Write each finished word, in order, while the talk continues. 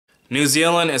New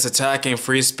Zealand is attacking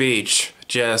free speech.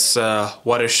 Just,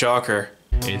 what a shocker.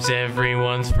 It's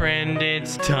everyone's friend,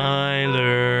 it's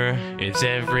Tyler. It's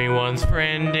everyone's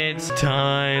friend, it's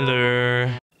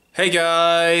Tyler. Hey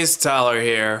guys, Tyler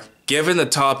here. Given the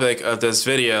topic of this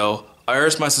video, I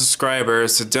urge my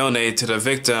subscribers to donate to the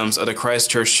victims of the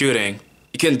Christchurch shooting.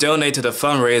 You can donate to the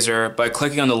fundraiser by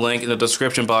clicking on the link in the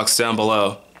description box down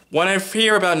below. When I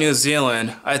hear about New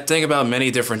Zealand, I think about many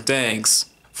different things.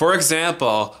 For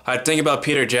example, I think about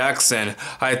Peter Jackson,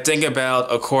 I think about,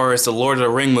 of course, the Lord of the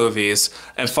Rings movies,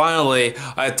 and finally,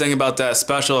 I think about that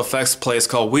special effects place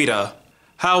called Weta.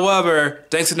 However,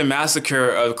 thanks to the massacre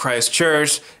of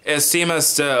Christchurch, it seems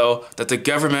as though that the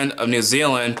government of New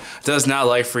Zealand does not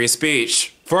like free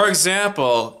speech. For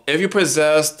example, if you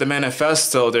possess the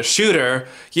manifesto of the shooter,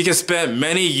 you can spend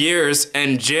many years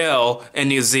in jail in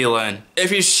New Zealand. If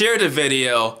you share the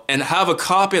video and have a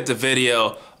copy of the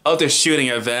video of the shooting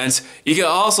event, you can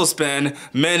also spend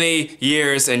many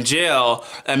years in jail.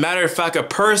 As a matter of fact, a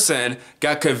person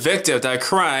got convicted of that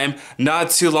crime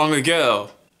not too long ago.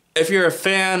 If you're a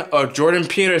fan of Jordan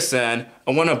Peterson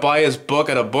and want to buy his book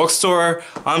at a bookstore,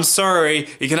 I'm sorry,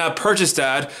 you cannot purchase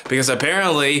that because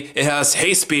apparently it has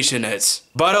hate speech in it.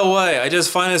 By the way, I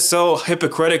just find it so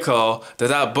hypocritical that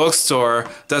that bookstore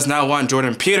does not want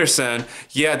Jordan Peterson,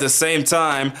 yet at the same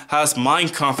time has Mein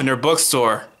Kampf in their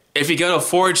bookstore. If you go to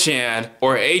 4chan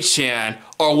or 8chan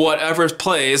or whatever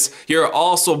place, you're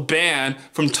also banned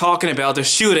from talking about the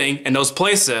shooting in those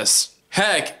places.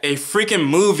 Heck, a freaking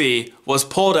movie was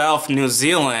pulled out from New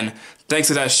Zealand thanks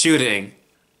to that shooting.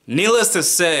 Needless to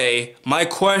say, my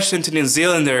question to New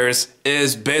Zealanders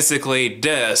is basically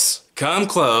this. Come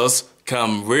close,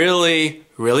 come really,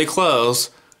 really close.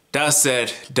 That's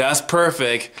it, that's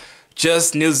perfect.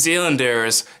 Just New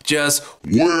Zealanders, just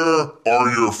where are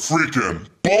your freaking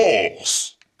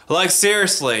balls? Like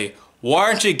seriously, why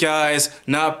aren't you guys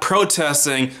not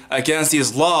protesting against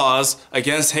these laws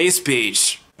against hate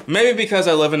speech? Maybe because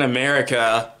I live in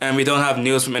America and we don't have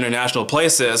news from international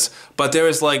places, but there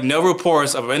is like no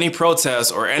reports of any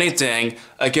protests or anything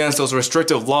against those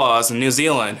restrictive laws in New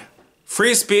Zealand.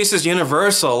 Free speech is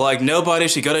universal, like nobody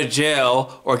should go to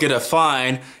jail or get a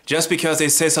fine just because they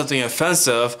say something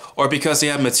offensive or because they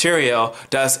have material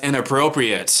that's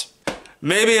inappropriate.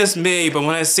 Maybe it's me, but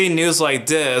when I see news like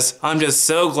this, I'm just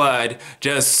so glad,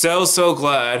 just so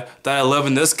glad that I live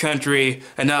in this country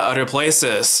and not other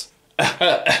places.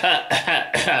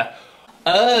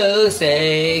 Oh,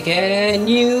 say can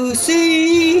you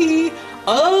see?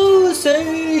 Oh,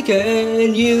 say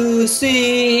can you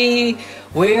see?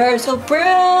 We are so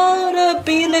proud of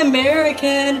being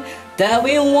American that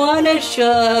we want to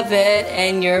shove it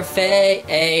in your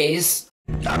face.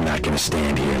 I'm not gonna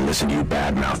stand here and listen to you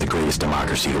badmouth the greatest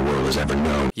democracy the world has ever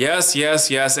known. Yes,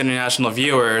 international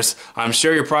viewers. I'm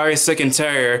sure you're probably sick and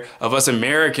tired of us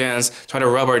Americans trying to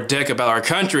rub our dick about our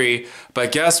country,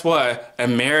 but guess what?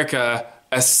 America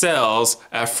excels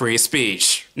at free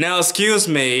speech. Now excuse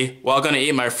me while I'm gonna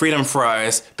eat my freedom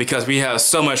fries because we have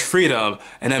so much freedom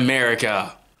in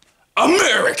America.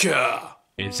 America!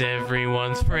 It's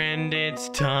everyone's friend, it's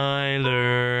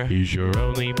Tyler. He's your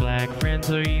only black friend,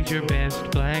 so he's your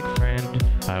best black friend.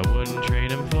 I wouldn't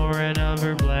trade him for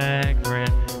another black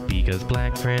friend, because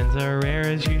black friends are rare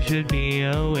as you should be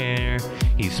aware.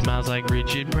 He smiles like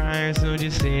Richard Pryor, so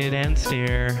just sit and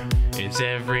stare. It's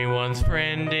everyone's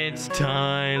friend, it's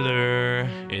Tyler.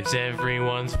 It's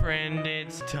everyone's friend,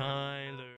 it's Tyler.